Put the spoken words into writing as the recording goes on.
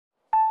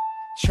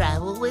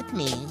travel with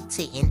me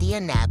to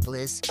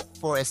Indianapolis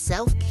for a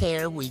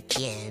self-care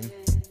weekend.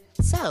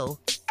 So,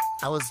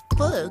 I was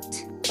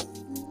booked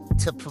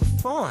to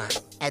perform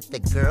at the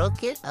Girl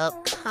Get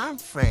Up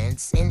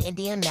conference in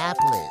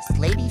Indianapolis.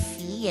 Lady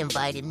Fee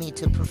invited me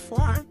to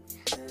perform,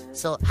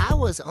 so I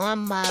was on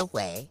my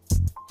way,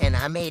 and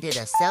I made it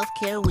a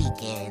self-care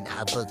weekend.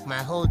 I booked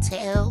my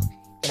hotel,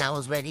 and I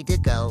was ready to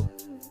go.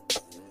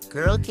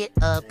 Girl Get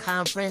Up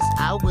conference,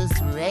 I was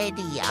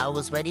ready. I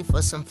was ready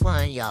for some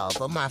fun, y'all.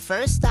 But my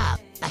first stop,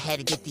 I had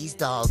to get these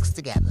dogs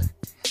together.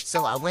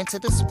 So I went to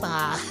the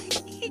spa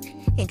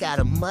and got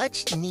a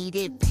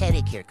much-needed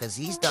pedicure, because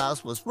these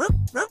dogs was whoop,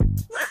 whoop,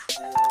 whoop.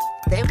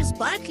 They was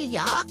barking,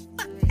 y'all.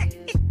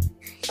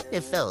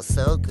 It felt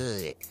so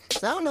good.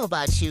 So I don't know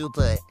about you,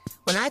 but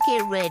when I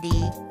get ready,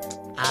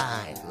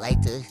 I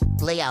like to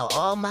lay out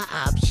all my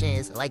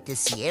options. I like to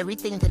see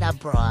everything that I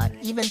brought,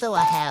 even though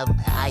I have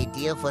an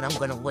idea of what I'm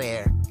gonna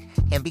wear.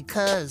 And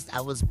because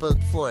I was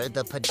booked for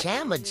the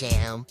Pajama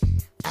Jam,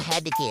 I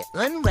had to get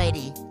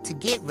unready to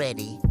get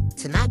ready,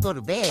 to not go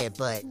to bed,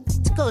 but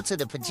to go to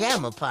the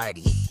pajama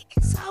party.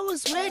 So I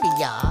was ready,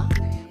 y'all.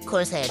 Of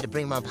course, I had to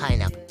bring my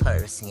pineapple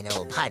purse,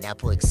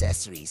 pineapple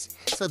accessories.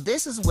 So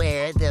this is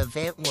where the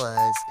event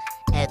was,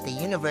 at the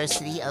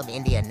University of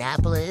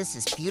Indianapolis.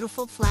 This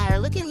beautiful flyer.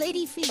 Look at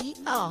Lady Fee.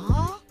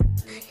 Aww.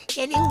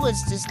 And it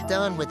was just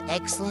done with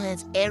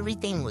excellence.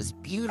 Everything was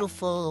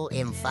beautiful,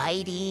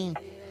 inviting.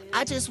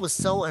 I just was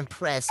so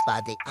impressed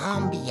by the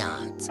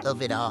ambiance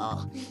of it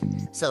all.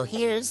 So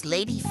here's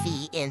Lady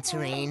Fee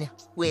entering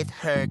with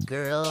her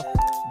Girl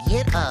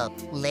Get Up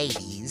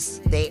ladies.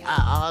 They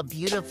are all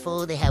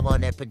beautiful. They have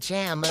on their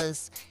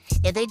pajamas.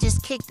 And they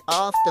just kicked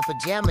off the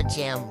Pajama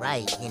Jam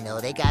right,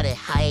 They got it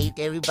hyped.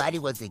 Everybody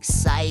was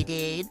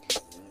excited.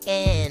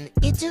 And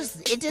it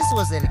just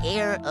was an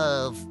air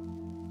of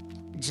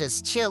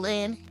just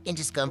chilling and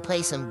just gonna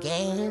play some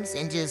games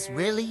and just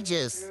really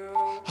just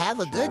have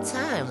a good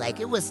time. Like,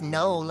 it was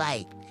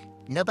nobody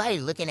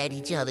looking at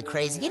each other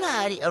crazy. You know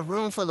how a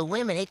room full of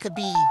women, it could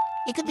be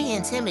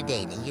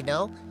intimidating,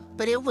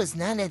 But it was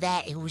none of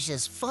that. It was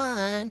just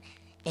fun.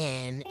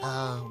 And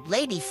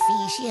Lady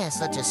Fee, she has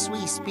such a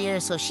sweet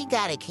spirit, so she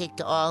got it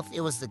kicked off.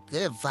 It was a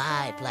good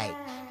vibe. Like,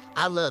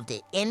 I loved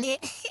it. And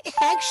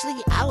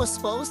actually, I was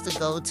supposed to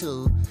go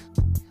to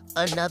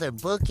another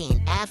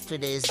booking after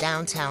this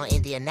downtown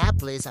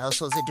Indianapolis. I was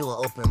supposed to do an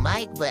open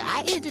mic, but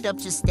I ended up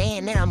just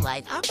staying there. I'm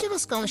like, I'm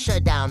just gonna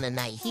shut down the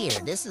night here.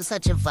 This is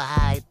such a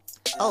vibe.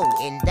 Oh,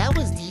 and that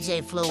was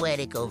DJ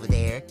Floetic over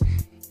there.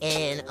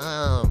 And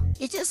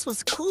it just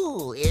was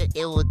cool.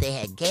 They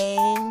had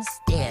games,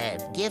 they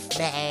had gift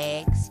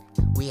bags,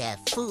 we had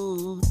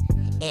food,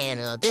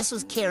 and this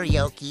was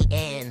karaoke.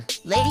 And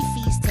Lady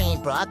Fee's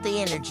team brought the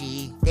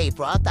energy, they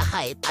brought the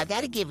hype. I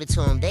gotta give it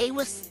to them. They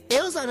was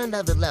on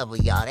another level,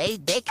 y'all.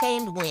 They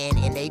came to win,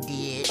 and they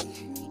did.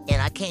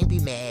 And I can't be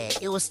mad.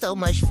 It was so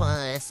much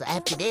fun. So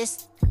after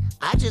this,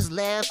 I just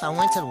left. I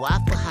went to the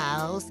Waffle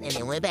House and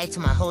then went back to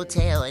my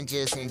hotel and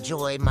just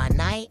enjoyed my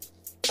night.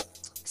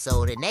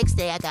 So the next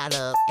day I got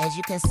up. As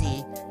you can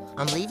see,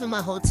 I'm leaving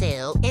my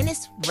hotel and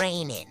it's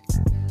raining.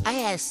 I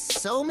had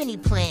so many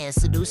plans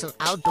to do some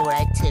outdoor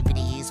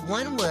activities.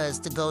 One was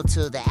to go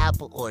to the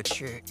apple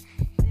orchard,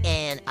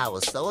 and I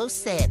was so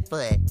upset,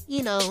 but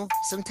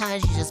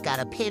sometimes you just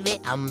gotta pivot.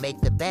 I'm gonna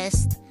make the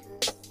best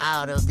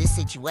out of this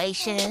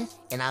situation.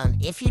 And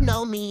if you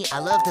know me, I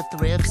love to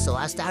thrift, so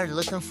I started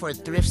looking for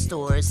thrift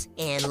stores,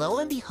 and lo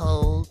and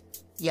behold,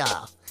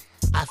 y'all,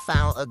 I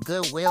found a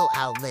Goodwill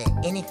outlet.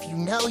 And if you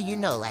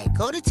know, like,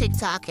 go to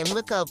TikTok and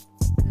look up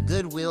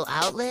Goodwill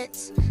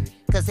outlets,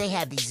 because they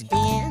have these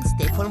bins,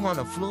 they put them on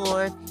the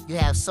floor, you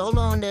have so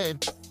long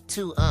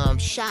to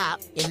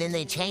shop, and then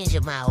they change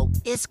them out.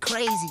 It's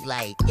crazy,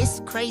 it's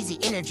crazy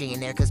energy in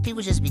there, because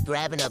people just be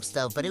grabbing up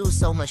stuff, but it was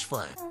so much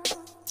fun.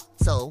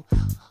 So,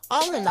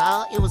 all in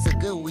all, it was a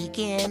good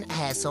weekend. I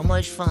had so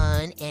much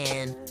fun,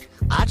 and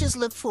I just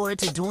look forward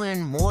to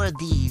doing more of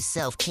these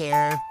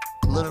self-care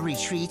little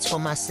retreats for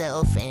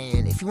myself.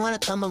 And if you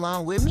want to come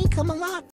along with me, come along.